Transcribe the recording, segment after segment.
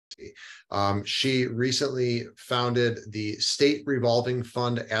She recently founded the State Revolving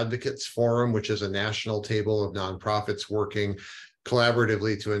Fund Advocates Forum, which is a national table of nonprofits working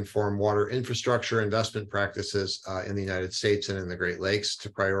collaboratively to inform water infrastructure investment practices in the United States and in the Great Lakes to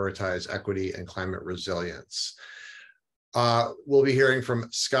prioritize equity and climate resilience. We'll be hearing from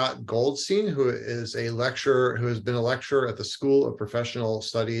Scott Goldstein, who is a lecturer, who has been a lecturer at the School of Professional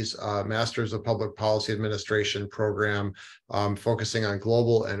Studies, Masters of Public Policy Administration program, focusing on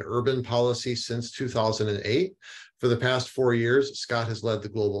global and urban policy since 2008. For the past 4 years, Scott has led the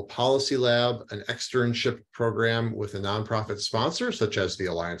Global Policy Lab, an externship program with a nonprofit sponsor, such as the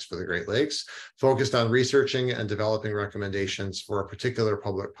Alliance for the Great Lakes, focused on researching and developing recommendations for a particular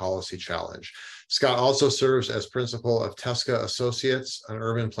public policy challenge. Scott also serves as principal of Tesca Associates, an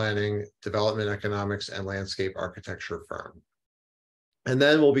urban planning, development economics, and landscape architecture firm. And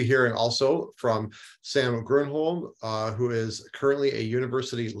then we'll be hearing also from Sam Grönholm, who is currently a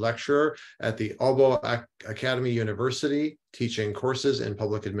university lecturer at the Åbo Akademi University, teaching courses in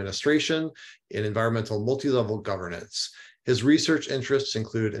public administration in environmental multi-level governance. His research interests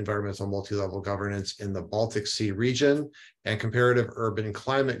include environmental multi-level governance in the Baltic Sea region and comparative urban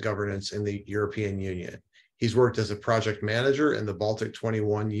climate governance in the European Union. He's worked as a project manager in the Baltic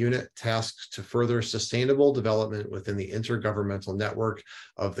 21 unit tasked to further sustainable development within the intergovernmental network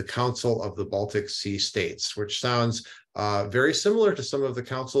of the Council of the Baltic Sea States, which sounds very similar to some of the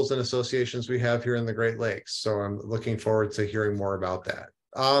councils and associations we have here in the Great Lakes. So I'm looking forward to hearing more about that.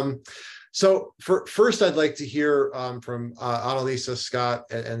 So first, I'd like to hear from Annalisa, Scott,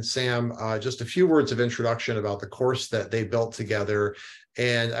 and Sam, just a few words of introduction about the course that they built together.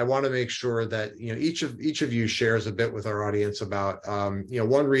 And I want to make sure that each of you shares a bit with our audience about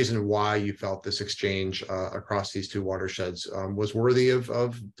one reason why you felt this exchange across these two watersheds was worthy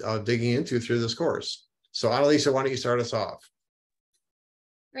of digging into through this course. So Annalisa, why don't you start us off?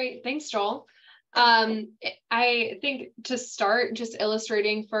 Great, thanks, Joel. I think to start, just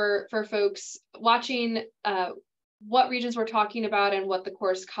illustrating for folks watching what regions we're talking about and what the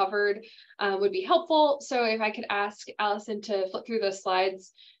course covered would be helpful. So if I could ask Allison to flip through the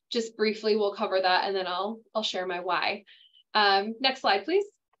slides, just briefly, we'll cover that, and then I'll share my why. Next slide, please.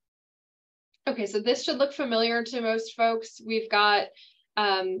 Okay, so this should look familiar to most folks. We've got,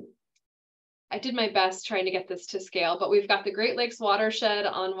 I did my best trying to get this to scale, but we've got the Great Lakes watershed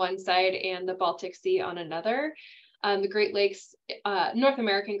on one side and the Baltic Sea on another. The Great Lakes, North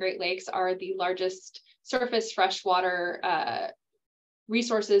American Great Lakes, are the largest surface freshwater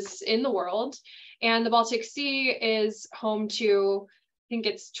resources in the world. And the Baltic Sea is home to, I think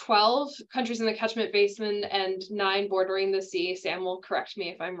it's 12 countries in the catchment basin and 9 bordering the sea. Sam will correct me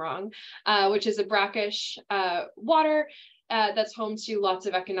if I'm wrong, which is a brackish water that's home to lots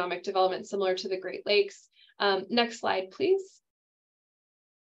of economic development similar to the Great Lakes. Next slide, please.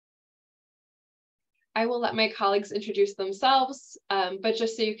 I will let my colleagues introduce themselves, but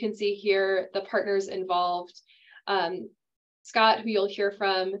just so you can see here, the partners involved, Scott, who you'll hear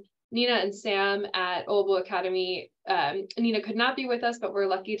from, Nina and Sam at Åbo Akademi. Nina could not be with us, but we're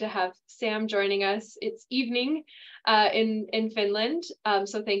lucky to have Sam joining us. It's evening in Finland,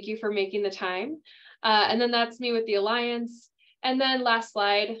 so thank you for making the time. And then that's me with the Alliance. And then last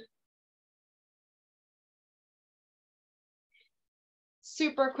slide.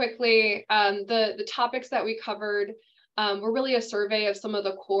 Super quickly, the topics that we covered were really a survey of some of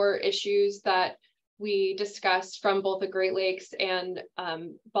the core issues that we discussed from both the Great Lakes and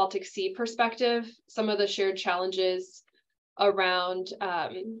Baltic Sea perspective, some of the shared challenges around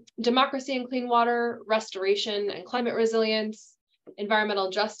democracy and clean water, restoration and climate resilience, environmental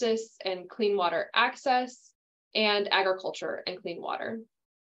justice and clean water access, and agriculture and clean water.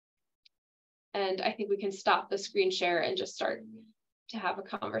 And I think we can stop the screen share and just start to have a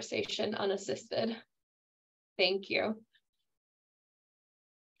conversation unassisted. Thank you.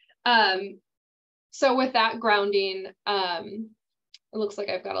 So with that grounding, it looks like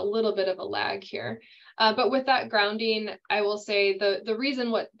I've got a little bit of a lag here. But with that grounding, I will say the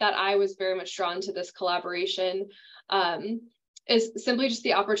reason that I was very much drawn to this collaboration is simply just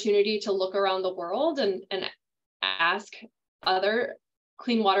the opportunity to look around the world and ask other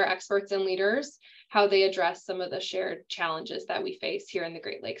clean water experts and leaders how they address some of the shared challenges that we face here in the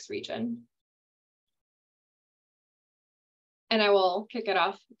Great Lakes region. And I will kick it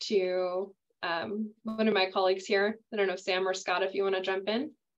off to one of my colleagues here. I don't know, Sam or Scott, if you want to jump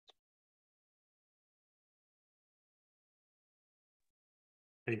in.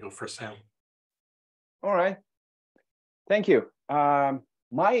 There you go for Sam. All right. Thank you. I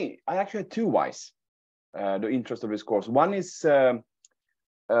actually had 2 whys, the interest of this course. One is a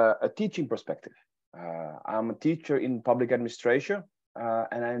teaching perspective. I'm a teacher in public administration,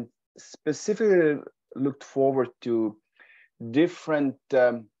 and I specifically looked forward to different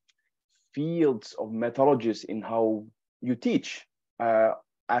fields of methodologies in how you teach,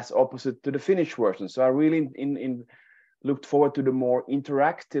 as opposite to the Finnish version. So I really looked forward to the more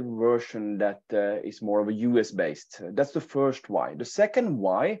interactive version that is more of a US based. That's the first why. The second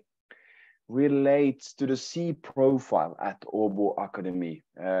why relates to the C profile at Åbo Akademi.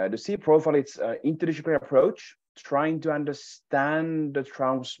 The C profile, it's an interdisciplinary approach, trying to understand the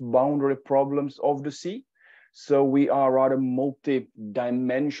transboundary problems of the sea. So we are rather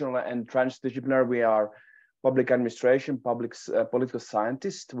multi-dimensional and transdisciplinary. We are public administration, political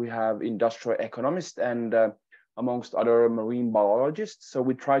scientists. We have industrial economists and amongst other marine biologists. So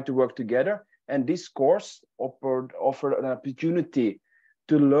we try to work together. And this course offered an opportunity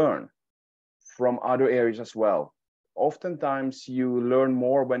to learn from other areas as well. Oftentimes you learn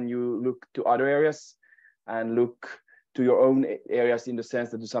more when you look to other areas and look to your own areas, in the sense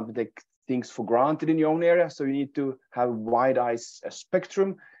that you sometimes take things for granted in your own area. So you need to have wide eyes, a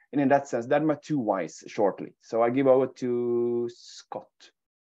spectrum. And in that sense, that are my two whys shortly. So I give over to Scott.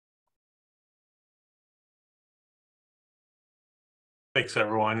 Thanks,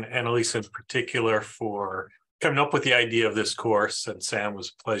 everyone. Annalisa in particular for coming up with the idea of this course. And Sam,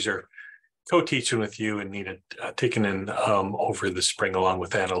 was a pleasure co-teaching with you and Nina taking in over the spring along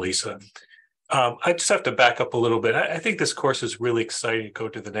with Annalisa. I just have to back up a little bit. I think this course is really exciting to go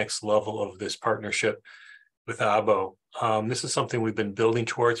to the next level of this partnership with Åbo. This is something we've been building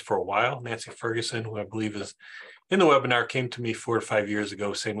towards for a while. Nancy Ferguson, who I believe is in the webinar, came to me 4 to 5 years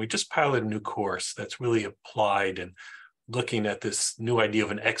ago saying, we just piloted a new course that's really applied and looking at this new idea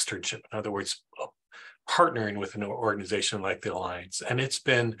of an externship. In other words, partnering with an organization like the Alliance. And it's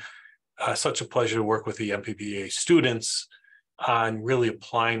been such a pleasure to work with the MPPA students on really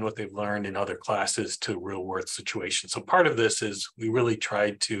applying what they've learned in other classes to real world situations. So part of this is we really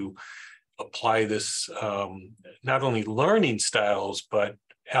tried to apply this, not only learning styles, but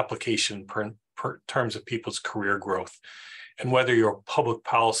application per terms of people's career growth. And whether you're a public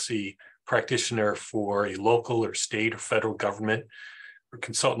policy practitioner for a local or state or federal government, or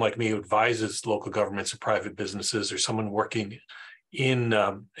consultant like me who advises local governments or private businesses, or someone working in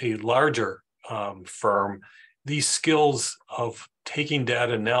a larger firm, these skills of taking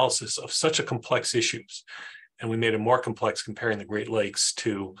data analysis of such a complex issues, and we made it more complex comparing the Great Lakes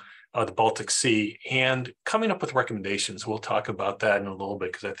to the Baltic Sea, and coming up with recommendations. We'll talk about that in a little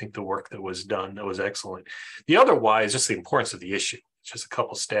bit because I think the work that was done, that was excellent. The other why is just the importance of the issue. Just a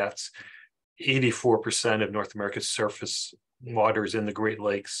couple stats. 84% of North America's surface water is in the Great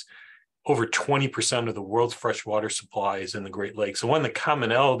Lakes. Over 20% of the world's fresh water supply is in the Great Lakes. And one of the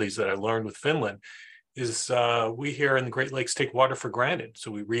commonalities that I learned with Finland is we here in the Great Lakes take water for granted.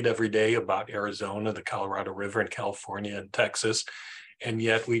 So we read every day about Arizona, the Colorado River, and California and Texas, and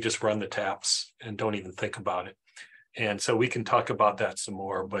yet we just run the taps and don't even think about it. And so we can talk about that some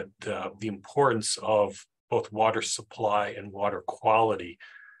more, but the importance of both water supply and water quality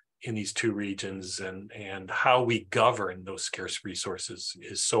in these two regions and how we govern those scarce resources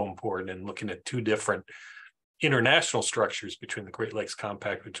is so important. And looking at two different international structures between the Great Lakes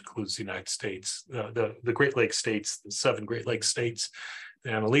Compact, which includes the United States, the Great Lakes states, the 7 Great Lakes states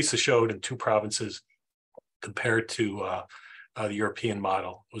that Annalisa showed in 2 provinces compared to the European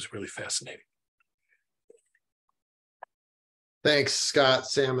model, was really fascinating. Thanks, Scott,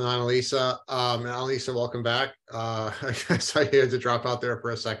 Sam, and Annalisa. And Annalisa, welcome back. I saw you had to drop out there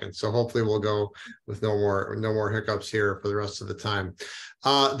for a second, so hopefully we'll go with no more hiccups here for the rest of the time.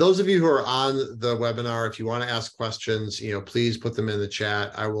 Those of you who are on the webinar, if you want to ask questions, please put them in the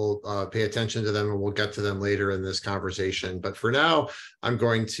chat. I will pay attention to them and we'll get to them later in this conversation. But for now, I'm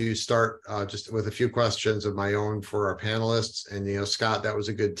going to start just with a few questions of my own for our panelists. And Scott, that was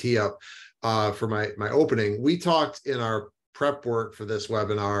a good tee up for my opening. We talked in our prep work for this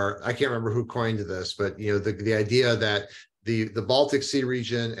webinar. I can't remember who coined this, but the idea that the Baltic Sea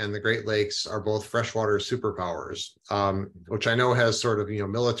region and the Great Lakes are both freshwater superpowers, which I know has sort of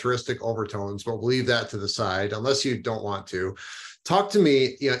militaristic overtones, but we'll leave that to the side unless you don't want to. Talk to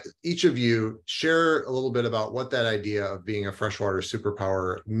me, each of you share a little bit about what that idea of being a freshwater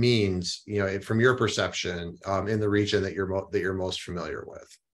superpower means, from your perception in the region that you're most familiar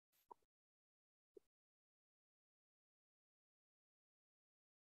with.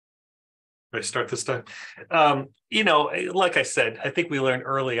 I start this time. Like I said, I think we learned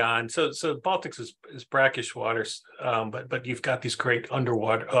early on. So Baltics is brackish waters, but you've got these great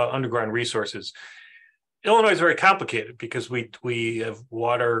underground resources. Illinois is very complicated because we have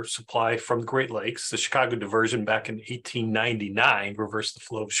water supply from the Great Lakes. The Chicago diversion back in 1899 reversed the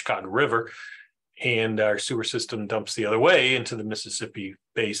flow of the Chicago River, and our sewer system dumps the other way into the Mississippi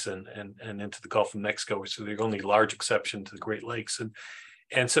Basin and into the Gulf of Mexico, which is the only large exception to the Great Lakes.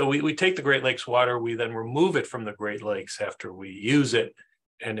 And so we take the Great Lakes water, we then remove it from the Great Lakes after we use it,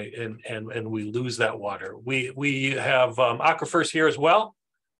 and we lose that water. We have aquifers here as well,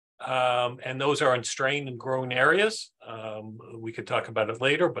 and those are in strained and growing areas. We could talk about it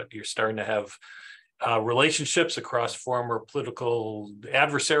later, but you're starting to have relationships across former political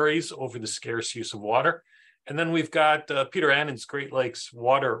adversaries over the scarce use of water. And then we've got Peter Annen's Great Lakes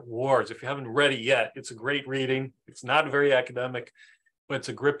Water Wars. If you haven't read it yet, it's a great reading. It's not very academic, but it's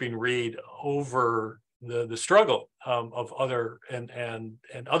a gripping read over the struggle of other and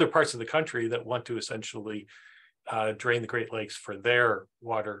other parts of the country that want to essentially drain the Great Lakes for their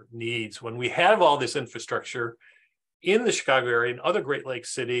water needs. When we have all this infrastructure in the Chicago area and other Great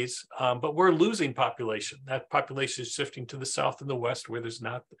Lakes cities, but we're losing population. That population is shifting to the south and the west where there's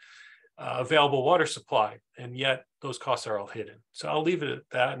not available water supply, and yet those costs are all hidden. So I'll leave it at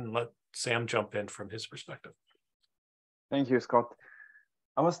that and let Sam jump in from his perspective. Thank you, Scott.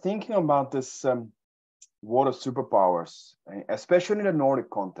 I was thinking about this water superpowers, especially in the Nordic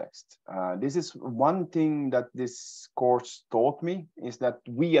context. This is one thing that this course taught me, is that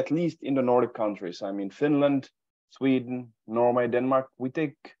we, at least in the Nordic countries, I mean, Finland, Sweden, Norway, Denmark, we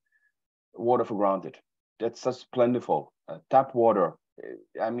take water for granted. That's just plentiful. Tap water.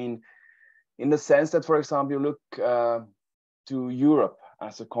 I mean, in the sense that, for example, you look to Europe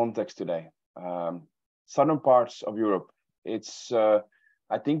as a context today. Southern parts of Europe, it's,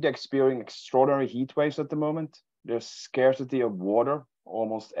 I think they're experiencing extraordinary heat waves at the moment. There's scarcity of water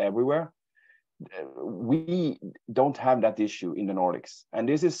almost everywhere. We don't have that issue in the Nordics. And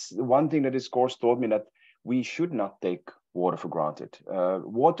this is one thing that this course taught me, that we should not take water for granted.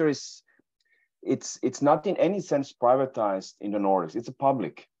 Water is, it's not in any sense privatized in the Nordics. It's a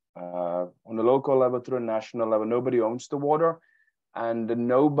public. On the local level to the national level, nobody owns the water, and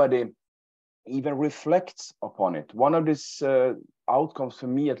nobody even reflects upon it. One of these outcomes, for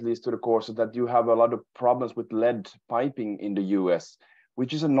me at least, to the course is that you have a lot of problems with lead piping in the US,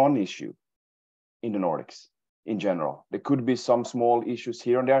 which is a non-issue in the Nordics in general. There could be some small issues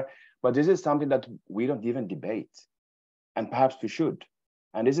here and there, but this is something that we don't even debate, and perhaps we should.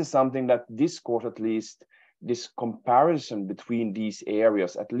 And this is something that this course, at least, this comparison between these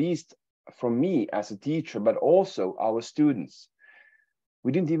areas, at least for me as a teacher, but also our students,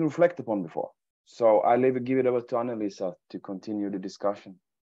 we didn't even reflect upon before. So I'll give it over to Annalisa to continue the discussion.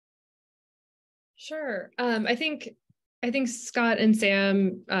 Sure. I think Scott and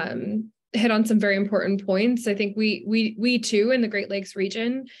Sam hit on some very important points. I think we too in the Great Lakes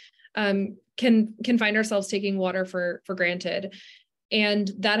region can find ourselves taking water for granted,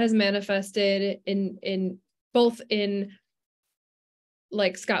 and that has manifested in both in,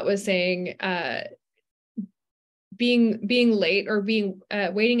 like Scott was saying, being late or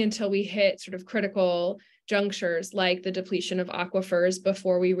waiting until we hit sort of critical junctures like the depletion of aquifers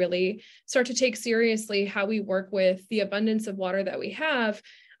before we really start to take seriously how we work with the abundance of water that we have,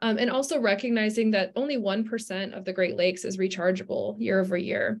 and also recognizing that only 1% of the Great Lakes is rechargeable year over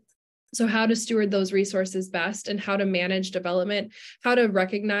year. So how to steward those resources best, and how to manage development, how to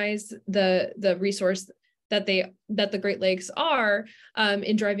recognize the resource that the Great Lakes are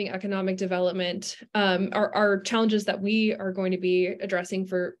in driving economic development are challenges that we are going to be addressing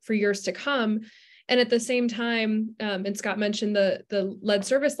for years to come. And at the same time, and Scott mentioned the lead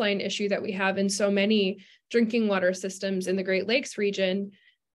service line issue that we have in so many drinking water systems in the Great Lakes region,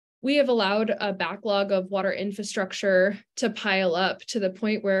 we have allowed a backlog of water infrastructure to pile up to the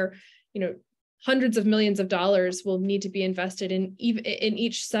point where, hundreds of millions of dollars will need to be invested in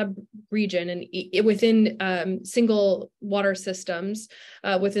each sub-region and within single water systems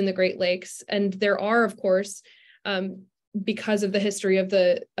within the Great Lakes. And there are, of course, because of the history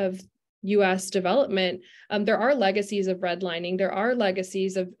of U.S. development, there are legacies of redlining. There are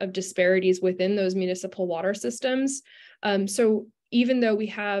legacies of disparities within those municipal water systems. So even though we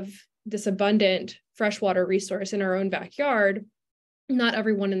have this abundant freshwater resource in our own backyard, not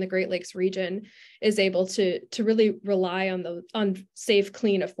everyone in the Great Lakes region is able to really rely on safe,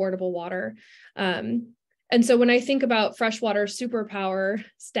 clean, affordable water. And so when I think about freshwater superpower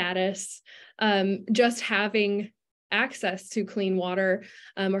status, just having access to clean water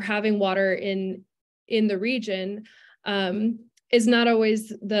or having water in the region is not always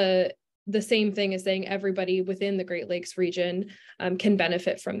the same thing as saying everybody within the Great Lakes region can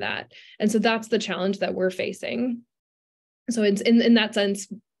benefit from that. And so that's the challenge that we're facing. So it's in that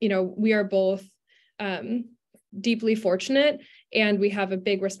sense, we are both deeply fortunate, and we have a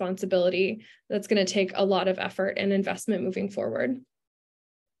big responsibility that's going to take a lot of effort and investment moving forward.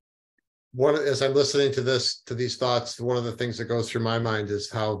 As I'm listening to these thoughts, one of the things that goes through my mind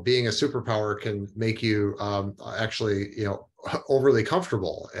is how being a superpower can make you actually, overly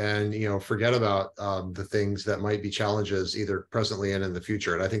comfortable and, forget about the things that might be challenges either presently and in the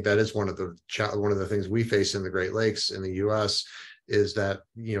future. And I think that is one of the things we face in the Great Lakes in the US is that,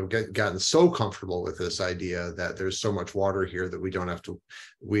 gotten so comfortable with this idea that there's so much water here that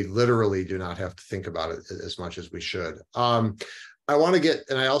we literally do not have to think about it as much as we should. I want to get,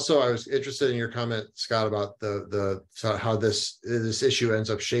 and I was interested in your comment, Scott, about how this issue ends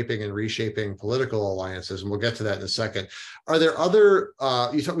up shaping and reshaping political alliances, and we'll get to that in a second. Are there other,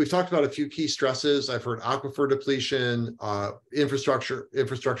 we've talked about a few key stresses. I've heard aquifer depletion,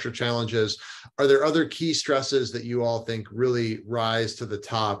 infrastructure challenges. Are there other key stresses that you all think really rise to the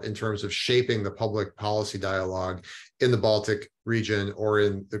top in terms of shaping the public policy dialogue in the Baltic region or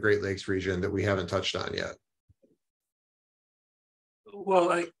in the Great Lakes region that we haven't touched on yet?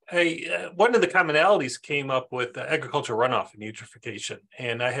 Well, one of the commonalities came up with agricultural runoff and eutrophication,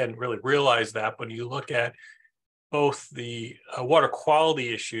 and I hadn't really realized that. When you look at both the water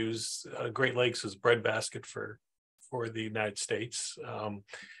quality issues, Great Lakes is breadbasket for the United States.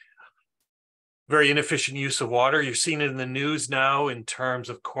 Very inefficient use of water. You're seeing it in the news now in terms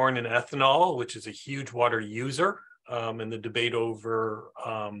of corn and ethanol, which is a huge water user, and the debate over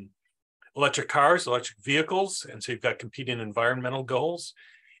electric cars, electric vehicles, and so you've got competing environmental goals,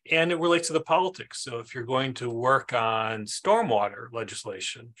 and it relates to the politics. So if you're going to work on stormwater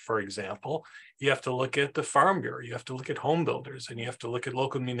legislation, for example, you have to look at the Farm Bureau, you have to look at home builders, and you have to look at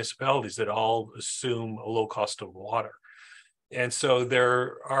local municipalities that all assume a low cost of water. And so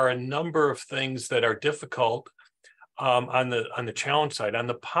there are a number of things that are difficult on the challenge side. On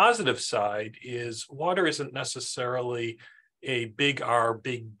the positive side is water isn't necessarily a big R,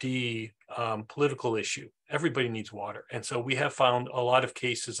 big D political issue. Everybody needs water. And so we have found a lot of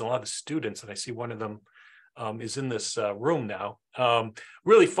cases, a lot of students, and I see one of them is in this room now,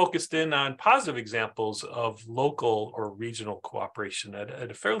 really focused in on positive examples of local or regional cooperation at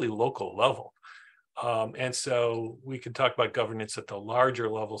a fairly local level. And so we can talk about governance at the larger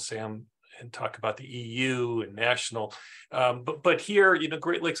level, Sam, and talk about the EU and national. But here,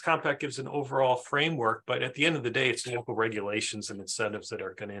 Great Lakes Compact gives an overall framework, but at the end of the day, it's local regulations and incentives that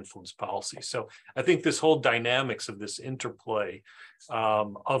are going to influence policy. So I think this whole dynamics of this interplay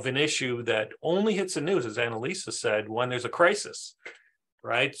of an issue that only hits the news, as Annalisa said, when there's a crisis,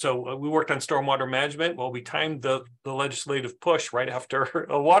 right? So we worked on stormwater management. Well, we timed the legislative push right after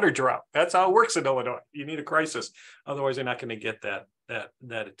a water drought. That's how it works in Illinois. You need a crisis. Otherwise, you're not going to get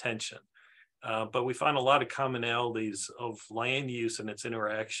that attention. But we find a lot of commonalities of land use and its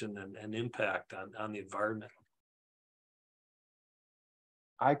interaction and impact on the environment.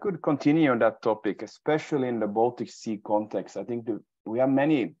 I could continue on that topic, especially in the Baltic Sea context. I think we have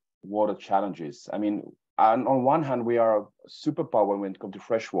many water challenges. I mean, on one hand, we are a superpower when it comes to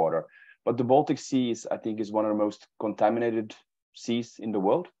fresh water, but the Baltic Sea I think, is one of the most contaminated seas in the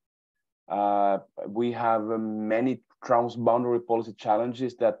world. We have many transboundary policy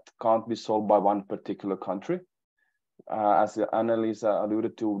challenges that can't be solved by one particular country. As Annalisa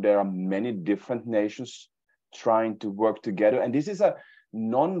alluded to, there are many different nations trying to work together. And this is a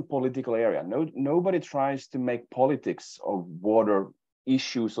non-political area. Nobody tries to make politics of water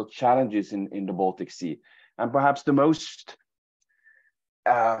issues or challenges in the Baltic Sea. And perhaps the most,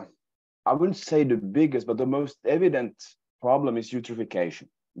 I wouldn't say the biggest, but the most evident problem is eutrophication,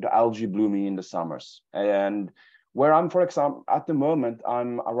 the algae blooming in the summers. And where I'm, for example, at the moment,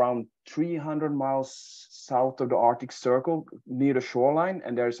 I'm around 300 miles south of the Arctic Circle near the shoreline,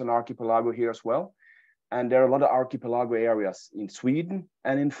 and there's an archipelago here as well. And there are a lot of archipelago areas in Sweden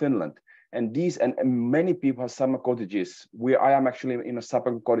and in Finland. And many people have summer cottages. I am actually in a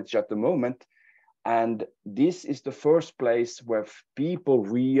summer cottage at the moment. And this is the first place where people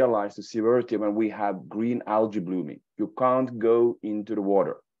realize the severity when we have green algae blooming. You can't go into the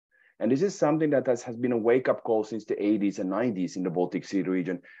water. And this is something that has been a wake-up call since the 80s and 90s in the Baltic Sea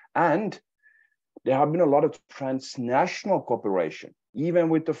region. And there have been a lot of transnational cooperation, even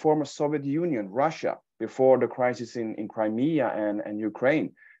with the former Soviet Union, Russia, before the crisis in Crimea and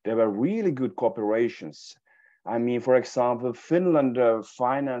Ukraine. There were really good cooperations. I mean, for example, Finland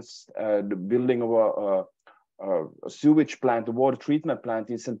financed the building of a sewage plant, a water treatment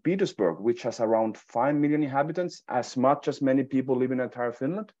plant in St. Petersburg, which has around 5 million inhabitants, as much as many people live in entire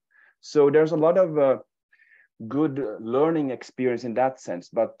Finland. So there's a lot of good learning experience in that sense.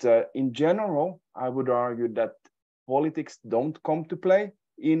 But in general, I would argue that politics don't come to play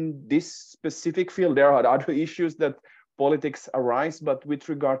in this specific field. There are other issues that politics arise, but with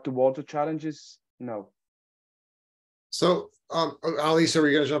regard to water challenges, no. So, Annalisa, are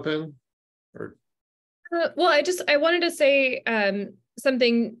you going to jump in? Or Well, I wanted to say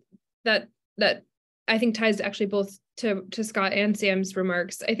something that I think ties actually both to Scott and Sam's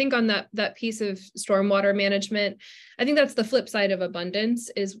remarks. I think on that piece of stormwater management, I think that's the flip side of abundance.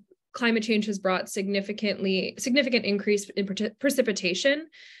 Is climate change has brought significant increase in precipitation,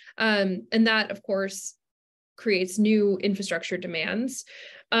 and that of course creates new infrastructure demands.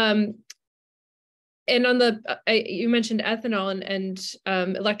 And on you mentioned ethanol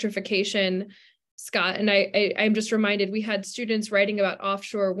and electrification, Scott, and I'm just reminded we had students writing about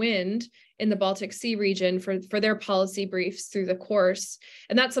offshore wind in the Baltic Sea region for their policy briefs through the course.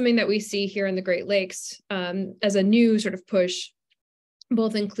 And that's something that we see here in the Great Lakes as a new sort of push,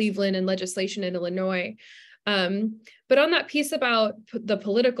 both in Cleveland and legislation in Illinois. But on that piece about the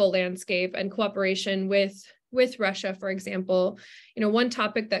political landscape and cooperation with Russia, for example, one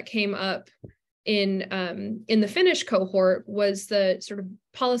topic that came up in the Finnish cohort was the sort of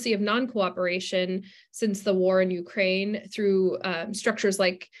policy of non-cooperation since the war in Ukraine through structures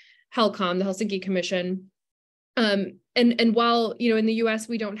like HELCOM, the Helsinki Commission. And while, in the US,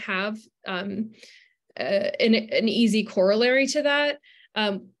 we don't have an easy corollary to that,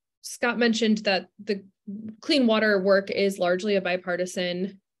 Scott mentioned that the clean water work is largely a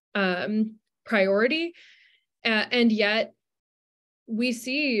bipartisan priority. And yet we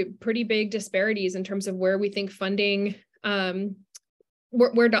see pretty big disparities in terms of where we think funding,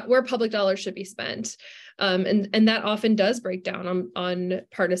 where public dollars should be spent. And that often does break down on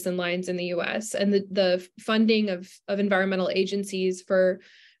partisan lines in the US. And the funding of environmental agencies for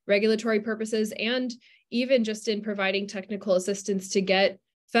regulatory purposes, and even just in providing technical assistance to get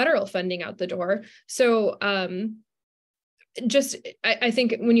federal funding out the door. So I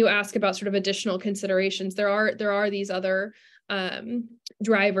think when you ask about sort of additional considerations, there are these other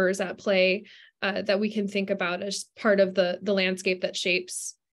drivers at play that we can think about as part of the landscape that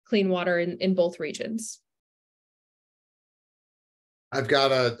shapes clean water in both regions. I've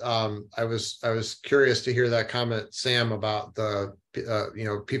got I was curious to hear that comment, Sam, about the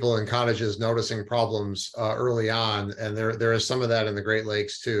people in cottages noticing problems early on, and there is some of that in the Great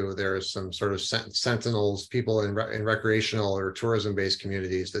Lakes too. There's some sort of sentinels, people in recreational or tourism-based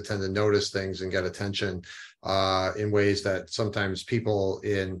communities that tend to notice things and get attention in ways that sometimes people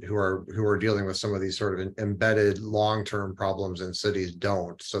who are dealing with some of these sort of embedded long-term problems in cities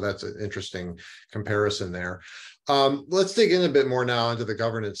don't. So that's an interesting comparison there. Let's dig in a bit more now into the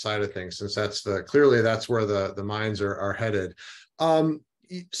governance side of things, since clearly that's where the minds are headed.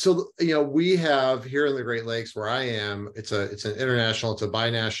 So we have here in the Great Lakes where I am, it's a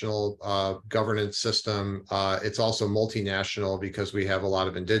binational governance system. It's also multinational because we have a lot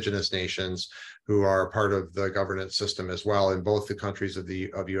of indigenous nations who are part of the governance system as well in both the countries of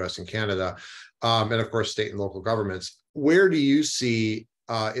US and Canada, and of course state and local governments. Where do you see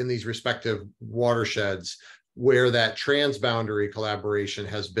in these respective watersheds where that transboundary collaboration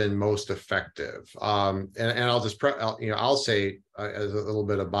has been most effective? And I'll just I'll say as a little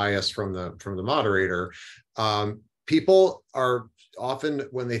bit of bias from the moderator, people are often,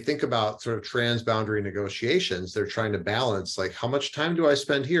 when they think about sort of transboundary negotiations, they're trying to balance, like, how much time do I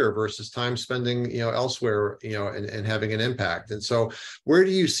spend here versus time spending elsewhere, and having an impact. And so where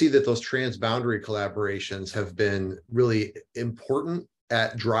do you see that those transboundary collaborations have been really important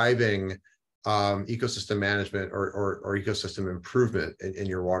at driving ecosystem management or ecosystem improvement in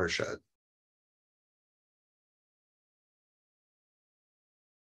your watershed?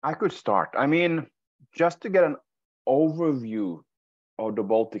 I could start. I mean, just to get an overview of the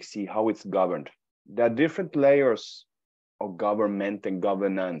Baltic Sea, how it's governed. There are different layers of government and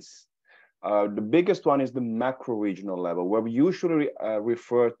governance. The biggest one is the macro-regional level, where we usually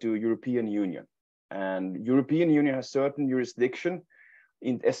refer to European Union. And European Union has certain jurisdiction,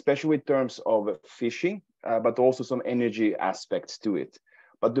 especially in terms of fishing, but also some energy aspects to it.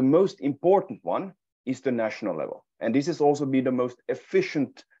 But the most important one is the national level. And this has also been the most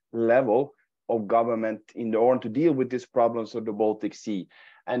efficient level of government in order to deal with these problems of the Baltic Sea.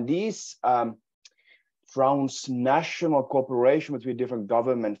 And these transnational cooperation between different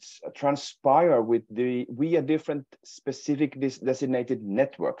governments transpire via different specific designated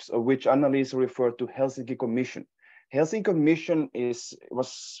networks, of which Annalisa referred to Helsinki Commission. Helsinki Commission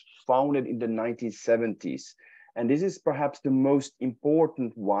was founded in the 1970s, and this is perhaps the most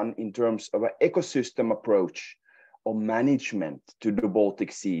important one in terms of an ecosystem approach of management to the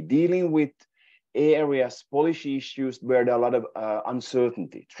Baltic Sea, dealing with areas, policy issues where there are a lot of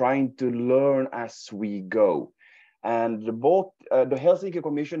uncertainty, trying to learn as we go. And the Helsinki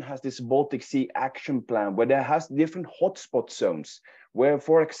Commission has this Baltic Sea action plan where there has different hotspot zones, where,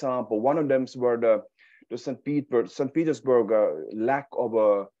 for example, one of them were the St. Petersburg lack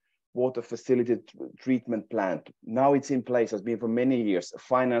of water facility treatment plant. Now it's in place, has been for many years,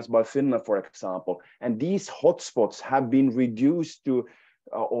 financed by Finland, for example. And these hotspots have been reduced to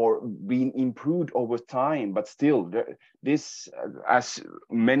or been improved over time, but still, this, as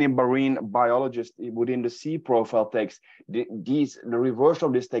many marine biologists within the sea profile takes, the reversal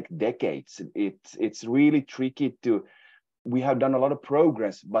of this takes decades. It's really tricky to. We have done a lot of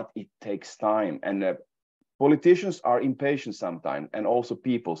progress, but it takes time, and politicians are impatient sometimes, and also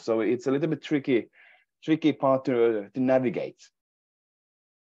people. So it's a little bit tricky part to navigate.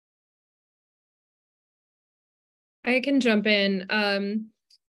 I can jump in.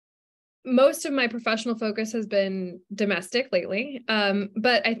 Most of my professional focus has been domestic lately,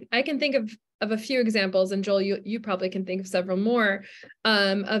 but I can think of a few examples, and Joel, you probably can think of several more,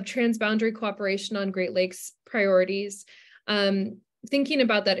 of transboundary cooperation on Great Lakes priorities. Thinking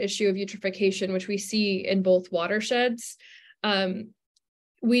about that issue of eutrophication, which we see in both watersheds.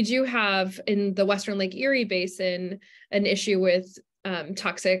 We do have in the Western Lake Erie Basin an issue with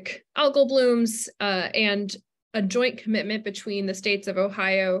toxic algal blooms and a joint commitment between the states of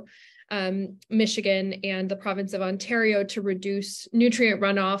Ohio, Michigan, and the province of Ontario to reduce nutrient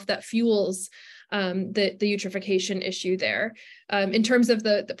runoff that fuels the eutrophication issue there. In terms of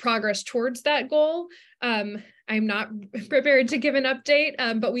the progress towards that goal, I'm not prepared to give an update,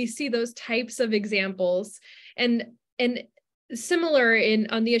 but we see those types of examples. And similar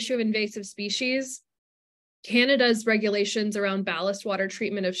on the issue of invasive species, Canada's regulations around ballast water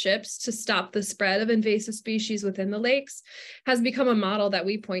treatment of ships to stop the spread of invasive species within the lakes has become a model that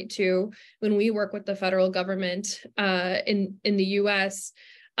we point to when we work with the federal government in the US.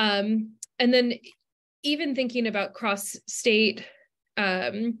 And then even thinking about cross-state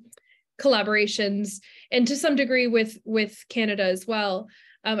collaborations, and to some degree with Canada as well.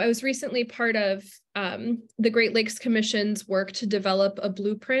 I was recently part of the Great Lakes Commission's work to develop a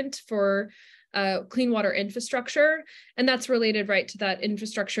blueprint for clean water infrastructure, and that's related right to that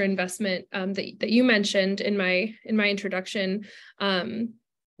infrastructure investment that you mentioned in my introduction,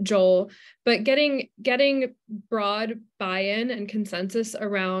 Joel. But getting broad buy-in and consensus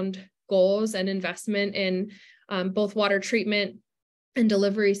around goals and investment in both water treatment and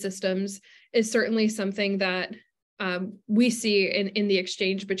delivery systems is certainly something that we see in the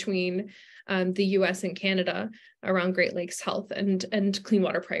exchange between the US and Canada around Great Lakes health and clean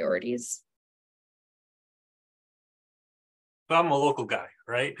water priorities. I'm a local guy,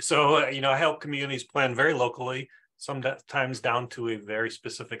 right? So, I help communities plan very locally, sometimes down to a very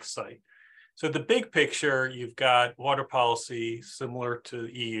specific site. So the big picture, you've got water policy similar to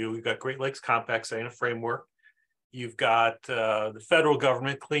the EU. You've got Great Lakes Compact and a framework. You've got the federal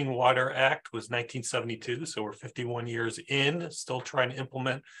government Clean Water Act was 1972. So we're 51 years in, still trying to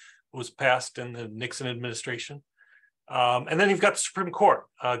implement what was passed in the Nixon administration. And then you've got the Supreme Court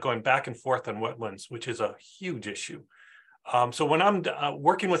going back and forth on wetlands, which is a huge issue. So when I'm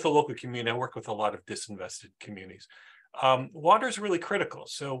working with a local community, I work with a lot of disinvested communities. Water is really critical.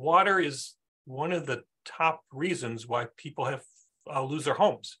 So water is one of the top reasons why people have lose their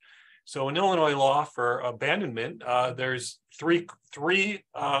homes. So in Illinois law for abandonment, there's three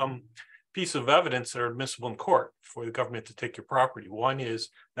pieces of evidence that are admissible in court for the government to take your property. One is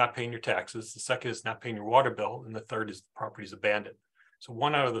not paying your taxes. The second is not paying your water bill. And the third is the property is abandoned. So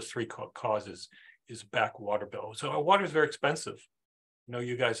one out of those three causes is back water bill. So our water is very expensive. I know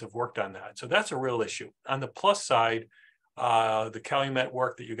you guys have worked on that. So that's a real issue. On the plus side, the Calumet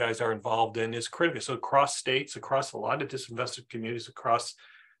work that you guys are involved in is critical. So across states, across a lot of disinvested communities, across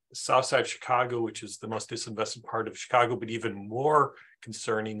the south side of Chicago, which is the most disinvested part of Chicago, but even more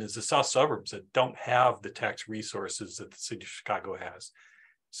concerning is the south suburbs that don't have the tax resources that the city of Chicago has.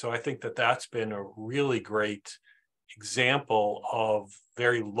 So I think that that's been a really great example of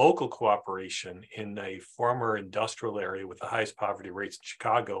very local cooperation in a former industrial area with the highest poverty rates in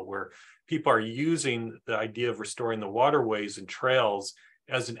Chicago, where people are using the idea of restoring the waterways and trails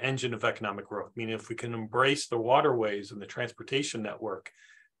as an engine of economic growth. Meaning if we can embrace the waterways and the transportation network,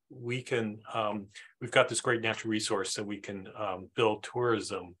 we can, we've got this great natural resource that we can build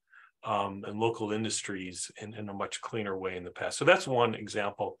tourism and local industries in a much cleaner way in the past. So that's one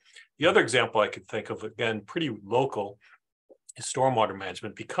example. The other example I could think of, again, pretty local, is stormwater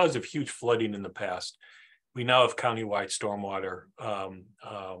management. Because of huge flooding in the past, we now have countywide stormwater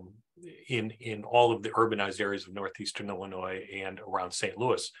in all of the urbanized areas of northeastern Illinois and around St.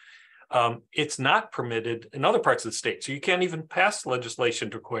 Louis. It's not permitted in other parts of the state. So you can't even pass legislation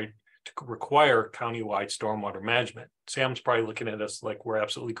to require countywide stormwater management. Sam's probably looking at us like we're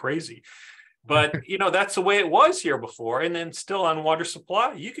absolutely crazy. But, that's the way it was here before. And then still on water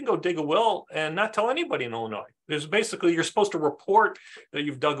supply, you can go dig a well and not tell anybody in Illinois. There's basically, you're supposed to report that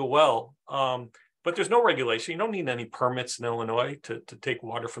you've dug a well, but there's no regulation. You don't need any permits in Illinois to take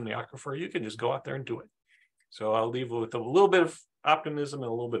water from the aquifer. You can just go out there and do it. So I'll leave with a little bit of optimism and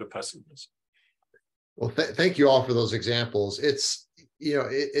a little bit of pessimism. Well, thank you all for those examples. It's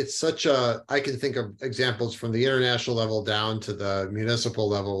such I can think of examples from the international level down to the municipal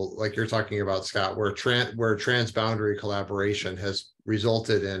level, like you're talking about, Scott, where transboundary collaboration has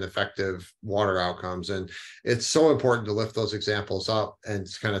resulted in effective water outcomes. And it's so important to lift those examples up and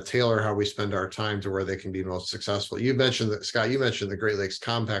kind of tailor how we spend our time to where they can be most successful. You mentioned that, Scott, you mentioned the Great Lakes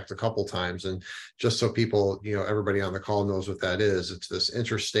Compact a couple times. And just so people, everybody on the call knows what that is, it's this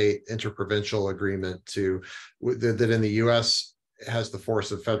interstate, interprovincial agreement that in the US has the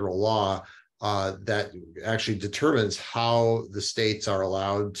force of federal law that actually determines how the states are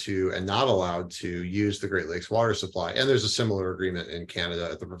allowed to and not allowed to use the Great Lakes water supply. And there's a similar agreement in Canada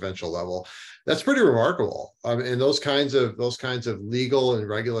at the provincial level. That's pretty remarkable. And those kinds of legal and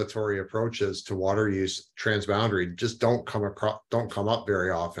regulatory approaches to water use transboundary just don't come up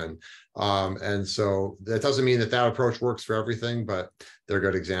very often. And so that doesn't mean that approach works for everything, but they're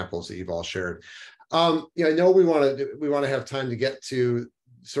good examples that you've all shared. I know we want to have time to get to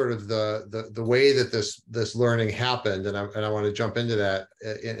sort of the way that this learning happened, and I want to jump into that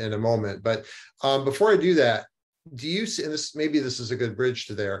in a moment. But before I do that, do you see, and this is a good bridge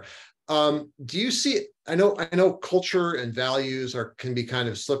to there, do you see, I know culture and values can be kind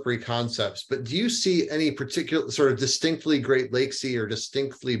of slippery concepts, but do you see any particular sort of distinctly Great Lakesy or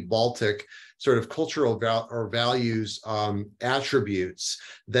distinctly Baltic sort of cultural or values attributes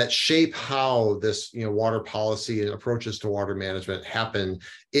that shape how this water policy and approaches to water management happen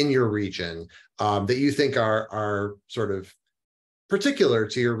in your region that you think are sort of particular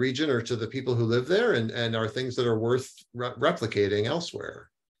to your region or to the people who live there and are things that are worth replicating elsewhere?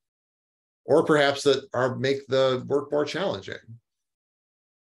 Or perhaps that make the work more challenging?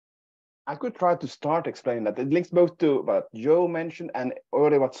 I could try to start explaining that. It links both to what Joe mentioned and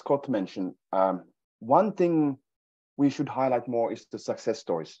earlier what Scott mentioned. One thing we should highlight more is the success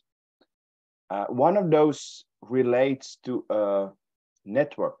stories. One of those relates to a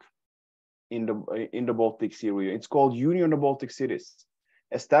network in the Baltic Sea area. It's called Union of Baltic Cities,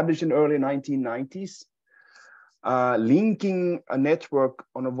 established in early 1990s. Linking a network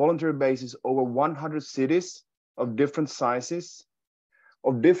on a voluntary basis over 100 cities of different sizes,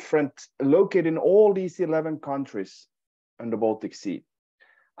 located in all these 11 countries in the Baltic Sea.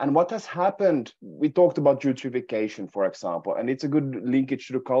 And what has happened, we talked about eutrophication, for example, and it's a good linkage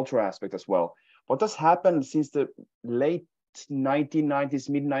to the cultural aspect as well. What has happened since the late 1990s,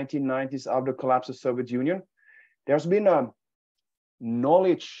 mid 1990s, after the collapse of the Soviet Union, there's been a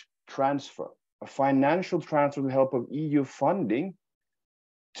knowledge transfer, a financial transfer with the help of EU funding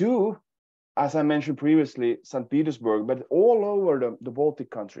to, as I mentioned previously, St. Petersburg, but all over the Baltic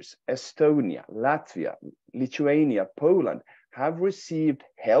countries, Estonia, Latvia, Lithuania, Poland, have received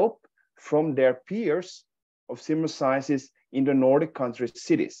help from their peers of similar sizes in the Nordic countries'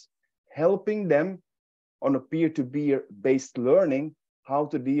 cities, helping them on a peer-to-peer based learning how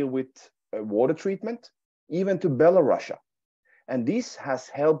to deal with water treatment, even to Belarusia. And this has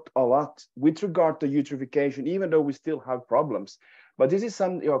helped a lot with regard to eutrophication, even though we still have problems. But this is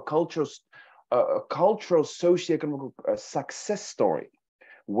some cultural socioeconomic success story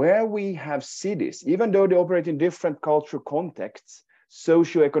where we have cities, even though they operate in different cultural contexts,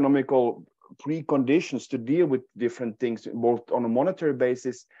 socioeconomical preconditions to deal with different things, both on a monetary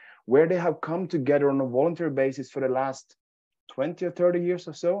basis, where they have come together on a voluntary basis for the last 20 or 30 years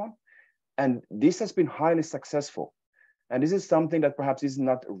or so on. And this has been highly successful. And this is something that perhaps is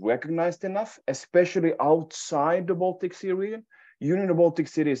not recognized enough, especially outside the Baltic Sea region. Union of Baltic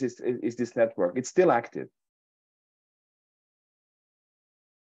Cities is this network. It's still active.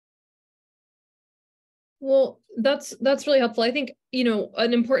 Well, that's really helpful. I think,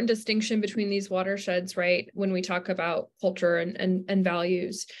 an important distinction between these watersheds, right, when we talk about culture and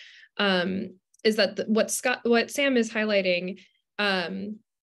values, is that what Sam is highlighting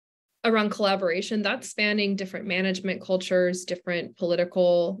around collaboration, that's spanning different management cultures, different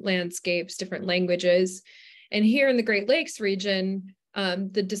political landscapes, different languages. And here in the Great Lakes region,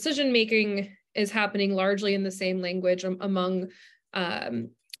 the decision-making is happening largely in the same language among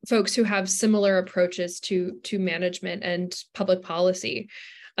folks who have similar approaches to management and public policy.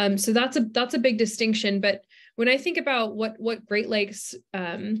 So that's a big distinction. But when I think about what Great Lakes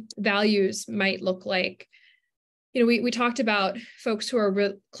values might look like, we talked about folks who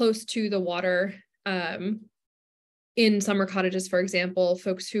are close to the water in summer cottages, for example,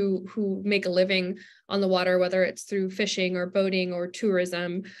 folks who make a living on the water, whether it's through fishing or boating or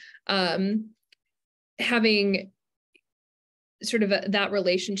tourism, having sort of that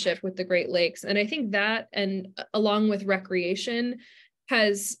relationship with the Great Lakes. And I think that, and along with recreation,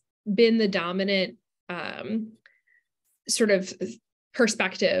 has been the dominant sort of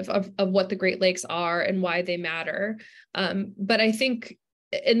perspective of what the Great Lakes are and why they matter. But I think,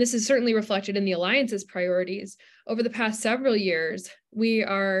 and this is certainly reflected in the Alliance's priorities, over the past several years, we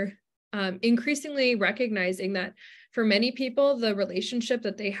are increasingly recognizing that for many people, the relationship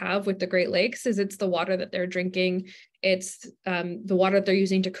that they have with the Great Lakes is it's the water that they're drinking, it's the water that they're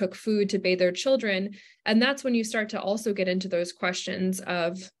using to cook food, to bathe their children. And that's when you start to also get into those questions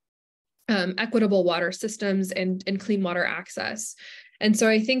of equitable water systems and clean water access. And so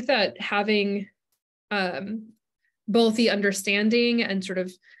I think that having both the understanding and sort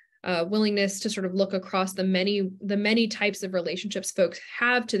of willingness to sort of look across the many types of relationships folks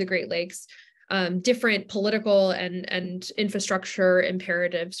have to the Great Lakes, different political and infrastructure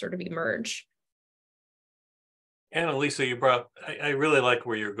imperatives sort of emerge. Annalisa, you brought, I really like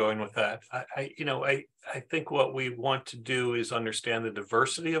where you're going with that. I think what we want to do is understand the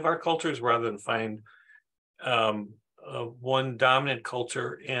diversity of our cultures rather than find one dominant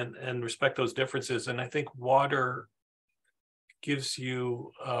culture and respect those differences. And I think water gives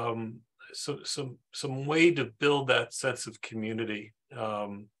you some way to build that sense of community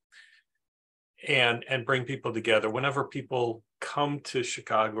and bring people together. Whenever people come to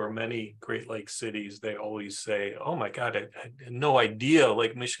Chicago or many Great Lakes cities, they always say, oh my God, I had no idea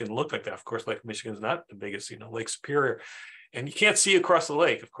Lake Michigan looked like that. Of course, Lake Michigan is not the biggest, Lake Superior. And you can't see across the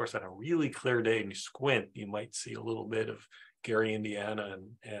lake. Of course, on a really clear day and you squint, you might see a little bit of Gary, Indiana,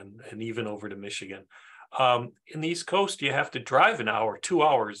 and even over to Michigan. In the East Coast, you have to drive an hour, 2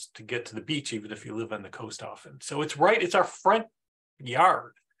 hours to get to the beach, even if you live on the coast often. So it's our front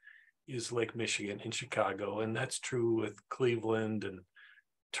yard is Lake Michigan in Chicago. And that's true with Cleveland and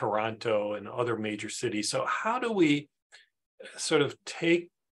Toronto and other major cities. So how do we sort of take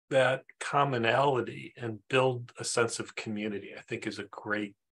that commonality and build a sense of community, I think is a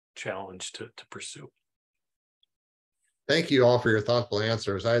great challenge to pursue. Thank you all for your thoughtful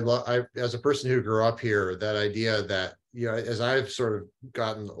answers. I as a person who grew up here, that idea that, as I've sort of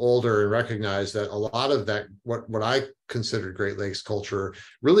gotten older and recognized that a lot of that, what I considered Great Lakes culture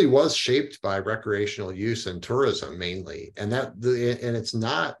really was shaped by recreational use and tourism mainly. And it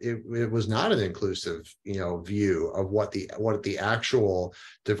was not an inclusive, view of what the actual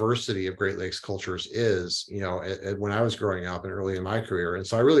diversity of Great Lakes cultures is, when I was growing up and early in my career. And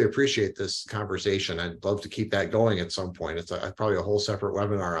so I really appreciate this conversation. I'd love to keep that going at some point. It's probably a whole separate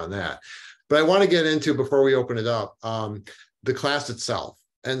webinar on that. But I want to get into, before we open it up, the class itself.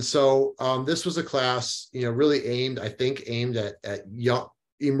 And so this was a class, really aimed at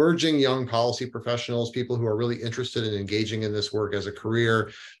emerging young policy professionals, people who are really interested in engaging in this work as a career.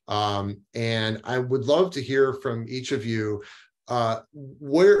 And I would love to hear from each of you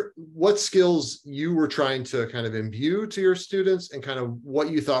what skills you were trying to kind of imbue to your students, and kind of what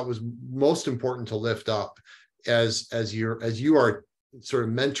you thought was most important to lift up as you are sort of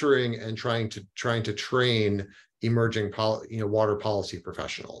mentoring and trying to train emerging water policy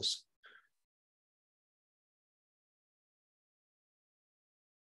professionals.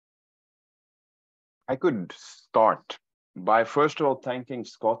 I could start by first of all thanking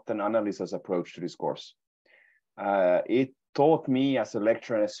Scott and Annalisa's approach to this course. It taught me as a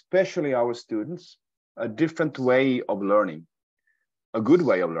lecturer, and especially our students, a different way of learning, a good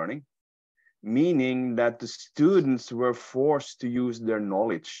way of learning, meaning that the students were forced to use their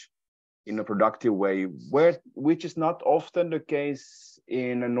knowledge in a productive way, which is not often the case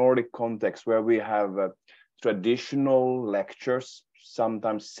in a Nordic context, where we have traditional lectures,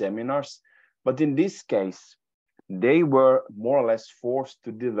 sometimes seminars. But in this case, they were more or less forced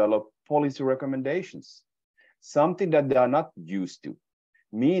to develop policy recommendations, something that they are not used to,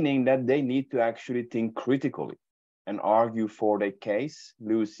 meaning that they need to actually think critically and argue for their case,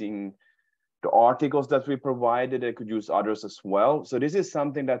 using the articles that we provided. They could use others as well. So this is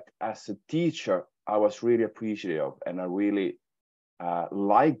something that as a teacher, I was really appreciative of, and I really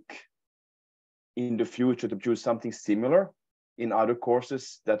like in the future to choose something similar in other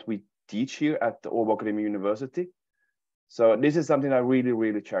courses that we teach here at the Åbo Akademi University. So this is something I really,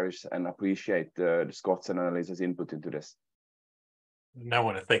 really cherish and appreciate the Scott's and Annalisa's input into this. And I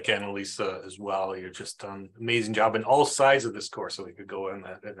want to thank Annalisa as well. You're just done an amazing job in all sides of this course, so we could go in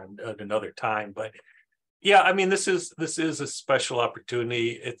that at another time. But yeah, I mean, this is a special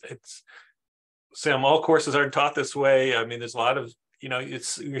opportunity. It's Sam, all courses aren't taught this way. I mean, there's a lot of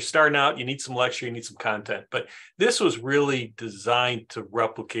you're starting out, you need some lecture, you need some content, but this was really designed to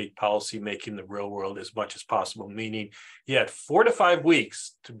replicate policy making in the real world as much as possible, meaning you had 4 to 5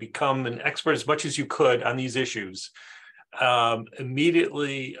 weeks to become an expert as much as you could on these issues.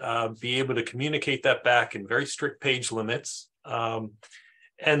 Immediately be able to communicate that back in very strict page limits.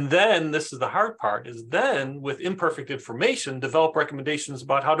 And then, this is the hard part, is then with imperfect information, develop recommendations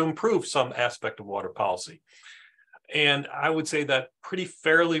about how to improve some aspect of water policy. And I would say that pretty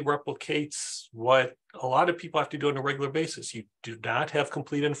fairly replicates what a lot of people have to do on a regular basis. You do not have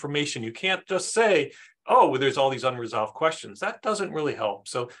complete information. You can't just say, oh, well, there's all these unresolved questions. That doesn't really help.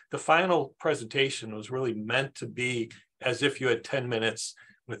 So the final presentation was really meant to be as if you had 10 minutes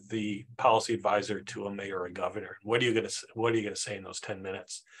with the policy advisor to a mayor or a governor. What are you going to say in those 10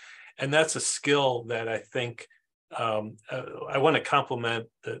 minutes? And that's a skill that I think I want to compliment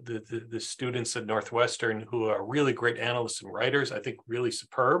the students at Northwestern who are really great analysts and writers. I think really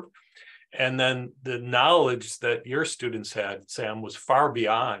superb. And then the knowledge that your students had, Sam, was far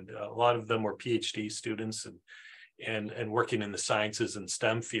beyond. A lot of them were PhD students and working in the sciences and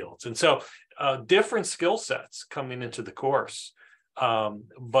STEM fields. And so different skill sets coming into the course.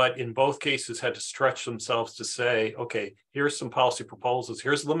 But in both cases had to stretch themselves to say, okay, here's some policy proposals,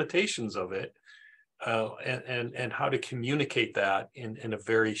 here's limitations of it. And how to communicate that in a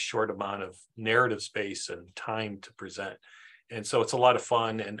very short amount of narrative space and time to present. And so it's a lot of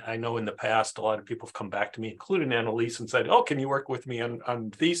fun. And I know in the past, a lot of people have come back to me, including Annalise, and said, oh, can you work with me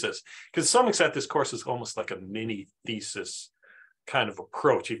on thesis? Because to some extent, this course is almost like a mini thesis kind of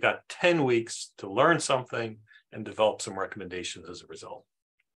approach. You've got 10 weeks to learn something and develop some recommendations as a result.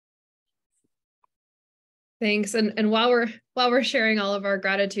 Thanks. And while we're sharing all of our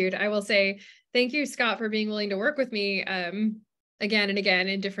gratitude, I will say thank you, Scott, for being willing to work with me again and again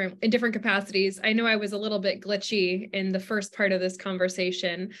in different capacities. I know I was a little bit glitchy in the first part of this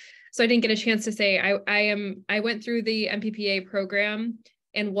conversation, so I didn't get a chance to say I went through the MPPA program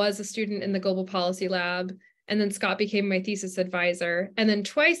and was a student in the Global Policy Lab. And then Scott became my thesis advisor. And then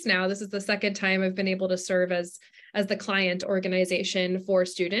twice now, this is the second time I've been able to serve as the client organization for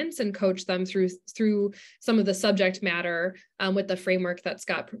students and coach them through some of the subject matter with the framework that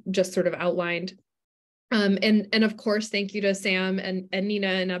Scott just sort of outlined. And of course, thank you to Sam and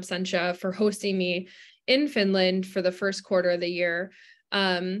Nina in absentia for hosting me in Finland for the first quarter of the year.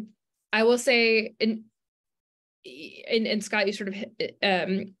 I will say, and Scott, you sort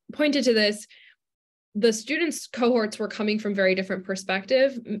of pointed to this, the students' cohorts were coming from very different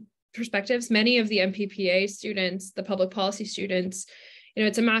perspectives. Many of the MPPA students, the public policy students,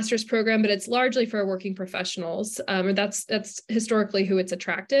 it's a master's program, but it's largely for working professionals. That's historically who it's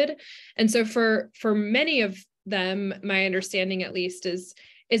attracted. And so for many of them, my understanding at least is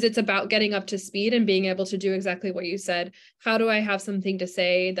it's about getting up to speed and being able to do exactly what you said. How do I have something to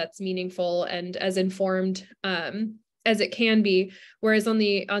say that's meaningful and as informed as it can be? Whereas on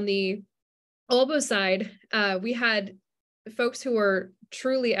the Åbo side, we had folks who were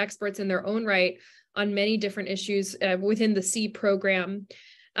truly experts in their own right on many different issues within the C program.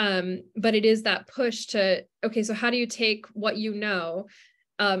 But it is that push to, okay, so how do you take what you know,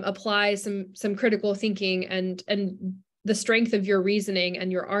 apply some critical thinking and the strength of your reasoning and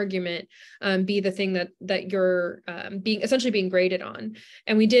your argument be the thing that you're essentially being graded on.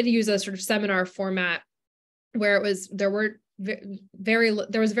 And we did use a sort of seminar format where there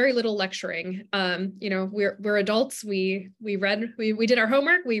was very little lecturing. We're adults. We read, we did our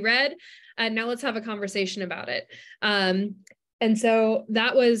homework, we read, and now let's have a conversation about it. And so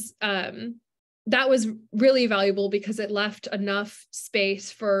that was really valuable because it left enough space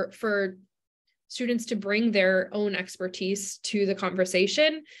for students to bring their own expertise to the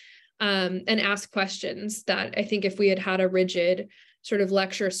conversation and ask questions that I think if we had had a rigid sort of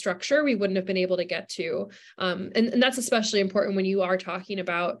lecture structure, we wouldn't have been able to get to. And that's especially important when you are talking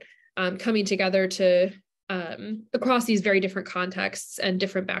about coming together to across these very different contexts and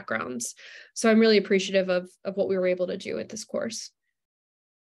different backgrounds. So I'm really appreciative of what we were able to do at this course.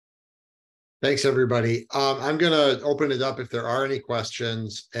 Thanks, everybody. I'm going to open it up if there are any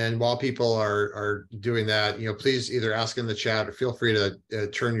questions. And while people are doing that, please either ask in the chat or feel free to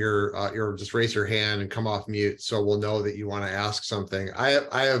turn your just raise your hand and come off mute so we'll know that you want to ask something. I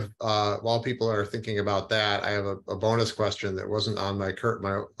have while people are thinking about that, I have a bonus question that wasn't on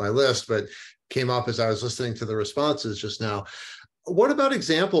my list, but came up as I was listening to the responses just now. What about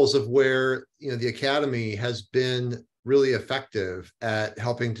examples of where the Academy has been really effective at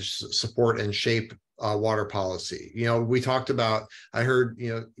helping to support and shape water policy? We talked about, I heard,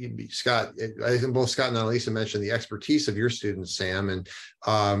 Scott, I think both Scott and Annalisa mentioned the expertise of your students, Sam, and,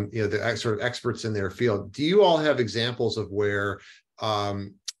 the sort of experts in their field. Do you all have examples of where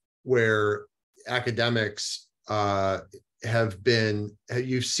where academics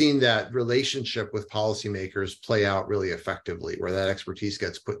you've seen that relationship with policymakers play out really effectively, where that expertise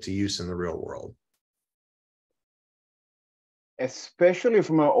gets put to use in the real world? Especially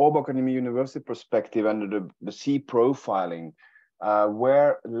from an Åbo Akademi University perspective and the C profiling,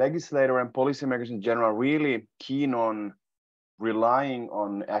 where legislator and policymakers in general are really keen on relying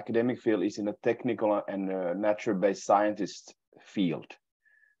on academic field is in the technical and natural-based scientist field.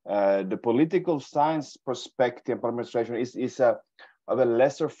 The political science perspective and administration is of a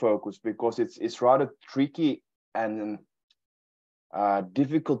lesser focus, because it's rather tricky and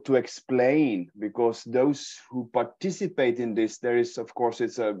difficult to explain, because those who participate in this, they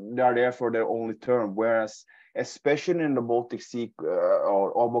are there for their only term, whereas especially in the Baltic Sea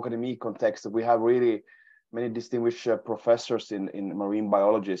or Åbo Akademi context, we have really many distinguished professors in marine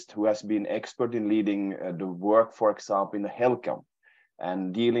biologists who has been expert in leading the work, for example, in the HELCAM,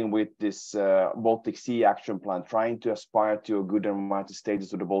 and dealing with this Baltic Sea action plan, trying to aspire to a good environmental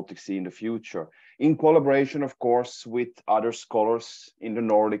status of the Baltic Sea in the future, in collaboration, of course, with other scholars in the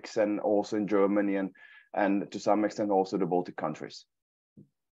Nordics and also in Germany and to some extent also the Baltic countries.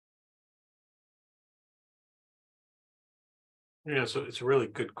 Yeah, so it's a really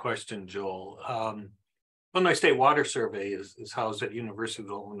good question, Joel. Illinois State Water Survey is housed at University of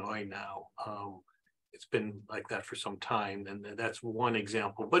Illinois now. It's been like that for some time, and that's one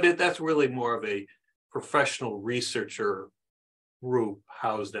example. But that's really more of a professional researcher group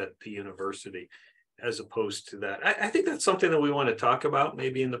housed at the university, as opposed to that. I think that's something that we want to talk about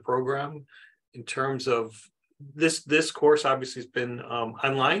maybe in the program, in terms of this course obviously has been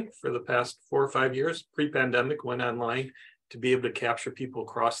online for the past 4 or 5 years. Pre-pandemic went online to be able to capture people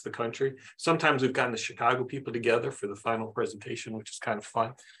across the country. Sometimes we've gotten the Chicago people together for the final presentation, which is kind of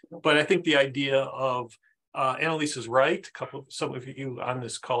fun. But I think the idea of, Annalise is right, some of you on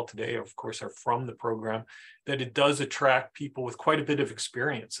this call today, of course, are from the program, that it does attract people with quite a bit of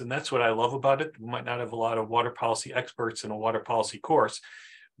experience. And that's what I love about it. We might not have a lot of water policy experts in a water policy course,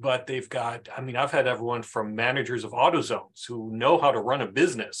 but they've got, I mean, I've had everyone from managers of AutoZones who know how to run a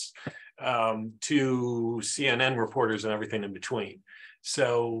business, to CNN reporters and everything in between.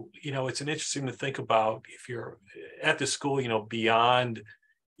 So, it's an interesting to think about if you're at the school, beyond,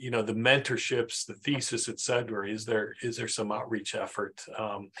 the mentorships, the thesis, et cetera, is there some outreach effort?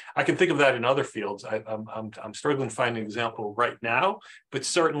 I can think of that in other fields. I'm struggling to find an example right now, but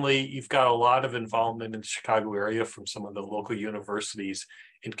certainly you've got a lot of involvement in the Chicago area from some of the local universities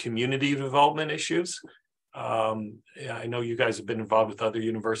in community development issues. I know you guys have been involved with other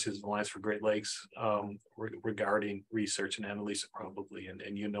universities, Alliance for Great Lakes, regarding research, and Annalisa probably,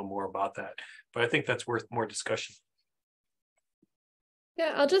 and you know more about that. But I think that's worth more discussion.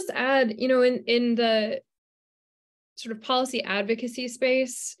 Yeah, I'll just add, in the sort of policy advocacy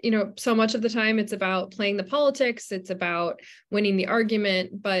space, so much of the time it's about playing the politics, it's about winning the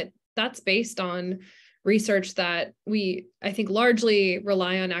argument, but that's based on research that I think largely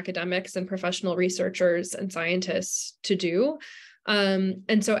rely on academics and professional researchers and scientists to do.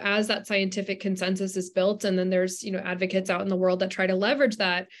 And so as that scientific consensus is built, and then there's, advocates out in the world that try to leverage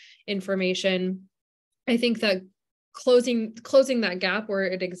that information, I think that closing that gap where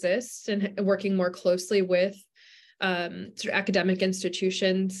it exists and working more closely with sort of academic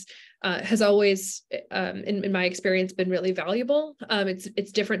institutions has always, in my experience, been really valuable.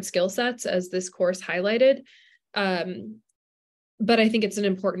 It's different skill sets, as this course highlighted, but I think it's an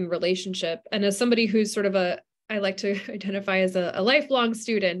important relationship. And as somebody who's sort of I like to identify as a lifelong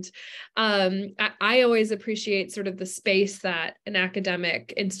student, I always appreciate sort of the space that an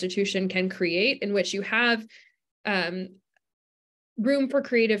academic institution can create, in which you have room for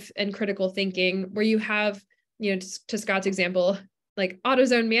creative and critical thinking, where you have, to Scott's example, like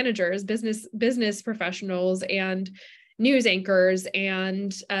AutoZone managers, business professionals, and news anchors,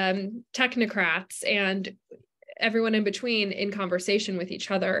 and technocrats, and everyone in between in conversation with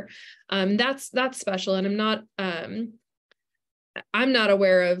each other. That's special, and I'm not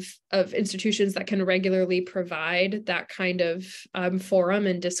aware of institutions that can regularly provide that kind of forum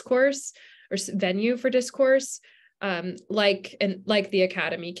and discourse, or venue for discourse, like the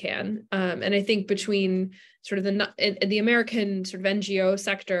Academy can. And I think between sort of the American sort of NGO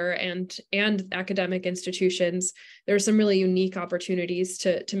sector and academic institutions, there are some really unique opportunities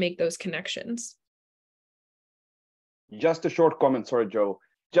to make those connections. Just a short comment, sorry, Joe.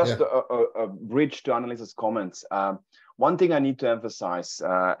 Just a bridge to Annalisa's comments. One thing I need to emphasize,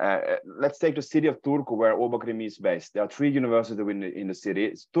 let's take the city of Turku, where Åbo Akademi is based. There are 3 universities in the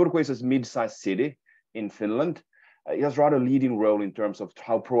city. Turku is a mid-sized city in Finland. It has rather leading role in terms of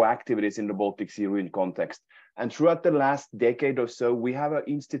how proactive it is in the Baltic Sea region context. And throughout the last decade or so, we have an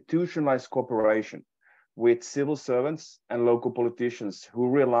institutionalized cooperation with civil servants and local politicians who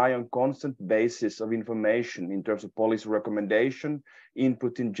rely on constant basis of information in terms of policy recommendation,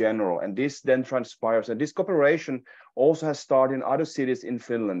 input in general. And this then transpires. And this cooperation also has started in other cities in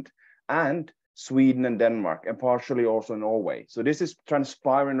Finland and Sweden and Denmark, and partially also Norway. So this is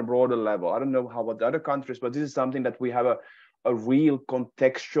transpiring on a broader level. I don't know how about other countries, but this is something that we have a real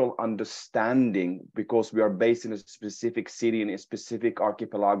contextual understanding because we are based in a specific city in a specific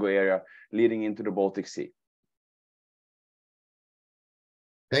archipelago area leading into the Baltic Sea.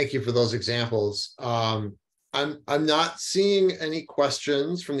 Thank you for those examples. I'm not seeing any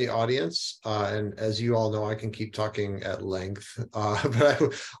questions from the audience, and as you all know, I can keep talking at length.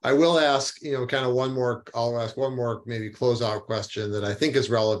 But I will ask, kind of one more. I'll ask one more maybe closeout question that I think is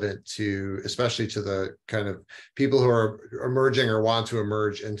relevant to, especially to the kind of people who are emerging or want to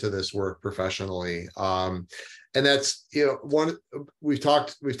emerge into this work professionally. And that's, one we've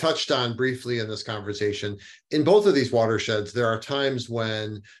touched on briefly in this conversation. In both of these watersheds, there are times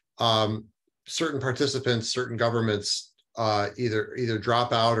when certain participants, certain governments either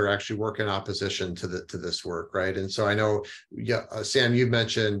drop out or actually work in opposition to this work, right? And so I know, Sam, you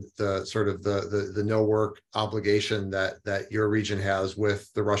mentioned the sort of the no work obligation that your region has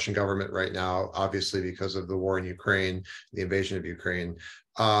with the Russian government right now, obviously because of the war in Ukraine, the invasion of Ukraine.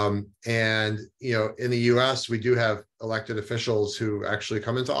 And in the US, we do have elected officials who actually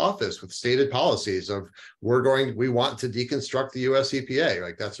come into office with stated policies of we want to deconstruct the US EPA,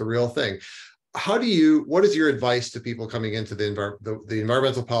 like that's a real thing. What is your advice to people coming into the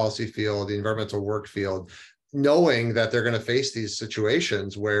environmental policy field, the environmental work field, knowing that they're going to face these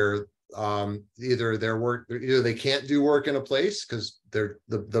situations where either they can't do work in a place because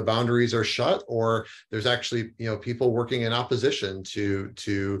the boundaries are shut, or there's actually people working in opposition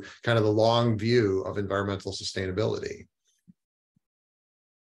to kind of the long view of environmental sustainability?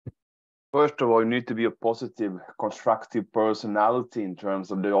 First of all, you need to be a positive, constructive personality in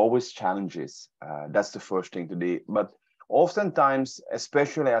terms of there are always challenges. That's the first thing to do. But oftentimes,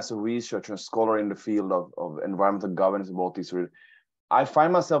 especially as a researcher and scholar in the field of environmental governance and Baltic, I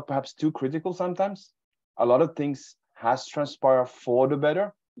find myself perhaps too critical sometimes. A lot of things has transpired for the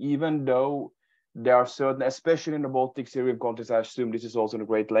better, even though there are certain, especially in the Baltic Sea context, I assume this is also in the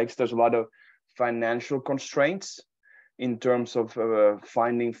Great Lakes, there's a lot of financial constraints in terms of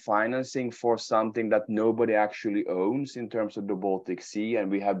finding financing for something that nobody actually owns in terms of the Baltic Sea, and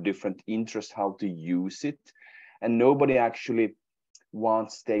we have different interests how to use it, and nobody actually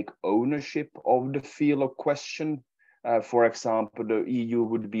wants to take ownership of the field of question. For example, the EU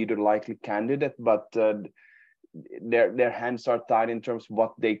would be the likely candidate, but their hands are tied in terms of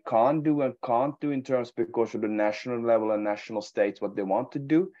what they can't do and can't do in terms because of the national level and national states, what they want to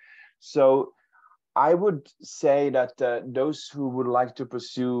do. So I would say that those who would like to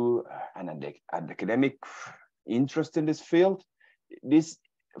pursue an academic interest in this field,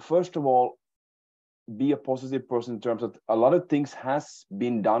 first of all, be a positive person in terms of a lot of things has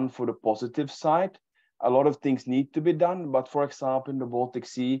been done for the positive side. A lot of things need to be done. But for example, in the Baltic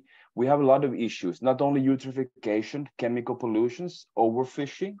Sea, we have a lot of issues, not only eutrophication, chemical pollutions,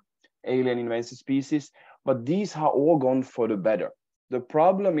 overfishing, alien invasive species, but these are all gone for the better. The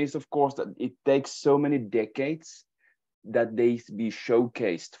problem is, of course, that it takes so many decades that they be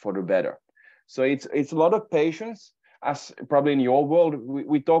showcased for the better. So it's a lot of patience, as probably in your world.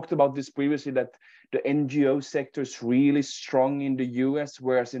 We talked about this previously, that the NGO sector is really strong in the US,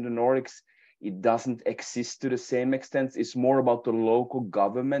 whereas in the Nordics, it doesn't exist to the same extent. It's more about the local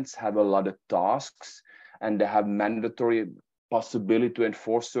governments have a lot of tasks and they have mandatory possibility to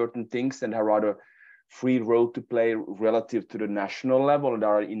enforce certain things and have rather free role to play relative to the national level that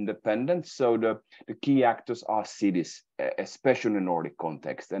are independent. So the key actors are cities, especially in the Nordic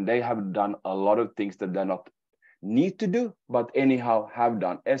context. And they have done a lot of things that they not need to do, but anyhow have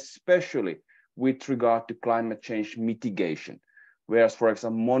done, especially with regard to climate change mitigation. Whereas, for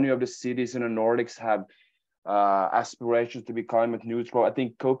example, many of the cities in the Nordics have aspirations to be climate neutral. I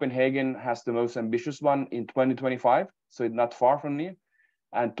think Copenhagen has the most ambitious one in 2025, so it's not far from me.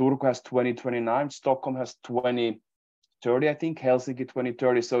 And Turku has 2029, Stockholm has 2030, I think, Helsinki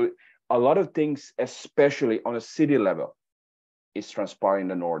 2030. So a lot of things, especially on a city level, is transpiring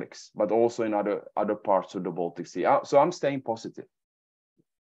in the Nordics, but also in other parts of the Baltic Sea. So I'm staying positive.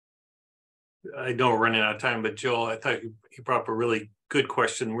 I know we're running out of time, but Joel, I thought you brought up a really good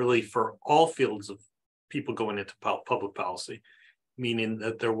question, really for all fields of people going into public policy, meaning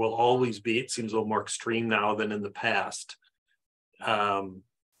that there will always be, it seems a little more extreme now than in the past,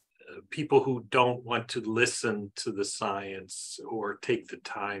 people who don't want to listen to the science or take the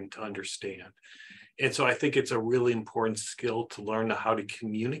time to understand. And so I think it's a really important skill to learn how to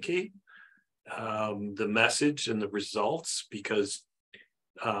communicate the message and the results, because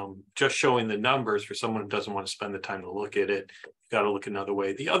just showing the numbers for someone who doesn't want to spend the time to look at it, you've got to look another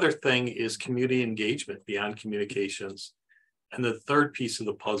way. The other thing is community engagement beyond communications. And the third piece of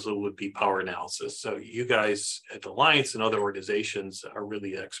the puzzle would be power analysis. So you guys at the Alliance and other organizations are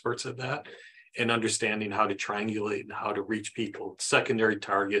really experts at that, and understanding how to triangulate and how to reach people, secondary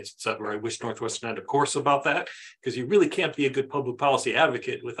targets, et cetera. I wish Northwestern had a course about that, because you really can't be a good public policy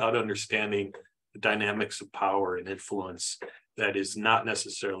advocate without understanding the dynamics of power and influence that is not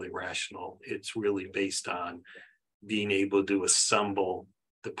necessarily rational. It's really based on being able to assemble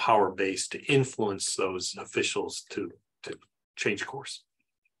the power base to influence those officials to change course.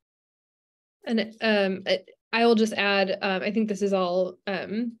 And I will just add, I think this is all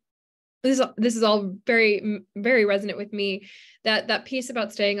this is all very, very resonant with me. That piece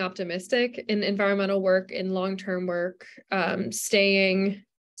about staying optimistic in environmental work, in long-term work, staying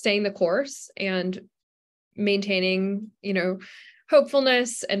the course and maintaining,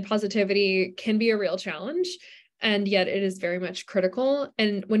 hopefulness and positivity can be a real challenge. And yet it is very much critical.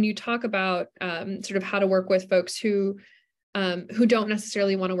 And when you talk about sort of how to work with folks who don't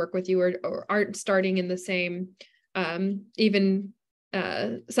necessarily want to work with you or aren't starting in the same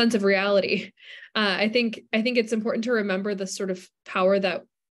sense of reality, I think it's important to remember the sort of power that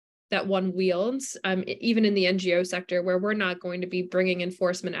one wields, even in the NGO sector, where we're not going to be bringing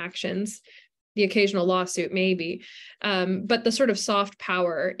enforcement actions. The occasional lawsuit, maybe, but the sort of soft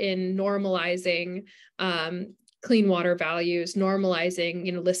power in normalizing clean water values,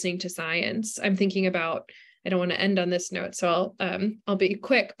 normalizing, listening to science. I'm thinking about, I don't want to end on this note, so I'll be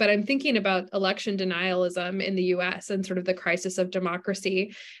quick, but I'm thinking about election denialism in the US and sort of the crisis of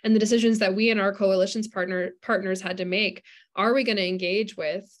democracy and the decisions that we and our coalitions partners had to make. Are we going to engage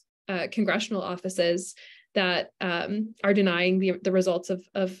with congressional offices that are denying the results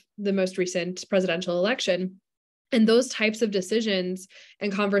of the most recent presidential election? And those types of decisions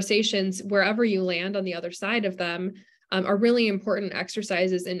and conversations, wherever you land on the other side of them, are really important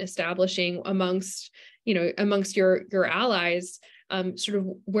exercises in establishing amongst your allies, sort of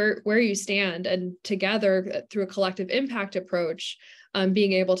where you stand, and together through a collective impact approach,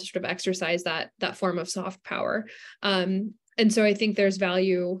 being able to sort of exercise that form of soft power. And so I think there's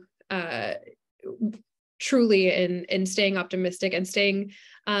value truly in staying optimistic and staying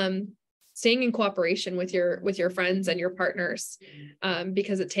in cooperation with your friends and your partners,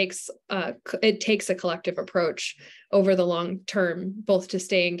 because it takes a collective approach over the long term, both to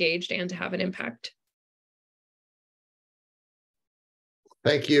stay engaged and to have an impact.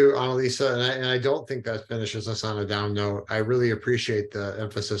 Thank you, Annalisa. And I don't think that finishes us on a down note. I really appreciate the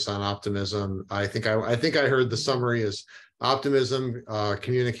emphasis on optimism. I think I heard the summary is optimism,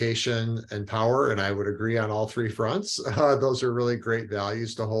 communication, and power, and I would agree on all three fronts. Those are really great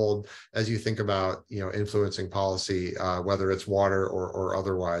values to hold as you think about influencing policy, whether it's water or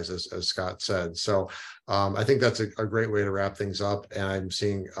otherwise, as Scott said. So I think that's a great way to wrap things up. And I'm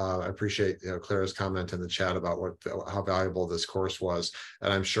seeing, I appreciate Clara's comment in the chat about how valuable this course was,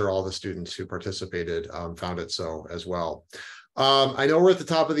 and I'm sure all the students who participated found it so as well. I know we're at the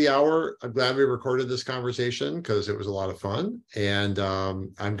top of the hour. I'm glad we recorded this conversation because it was a lot of fun. And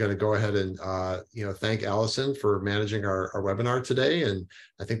I'm going to go ahead and thank Allison for managing our webinar today. And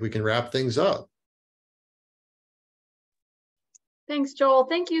I think we can wrap things up. Thanks, Joel.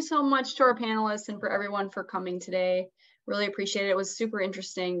 Thank you so much to our panelists and for everyone for coming today. Really appreciate it. It was super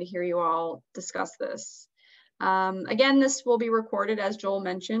interesting to hear you all discuss this. Again, this will be recorded, as Joel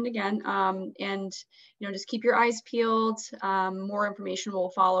mentioned again, and just keep your eyes peeled. More information will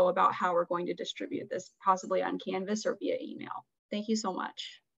follow about how we're going to distribute this, possibly on Canvas or via email. Thank you so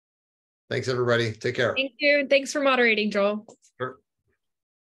much. Thanks, everybody. Take care. Thank you. Thanks for moderating, Joel. Sure.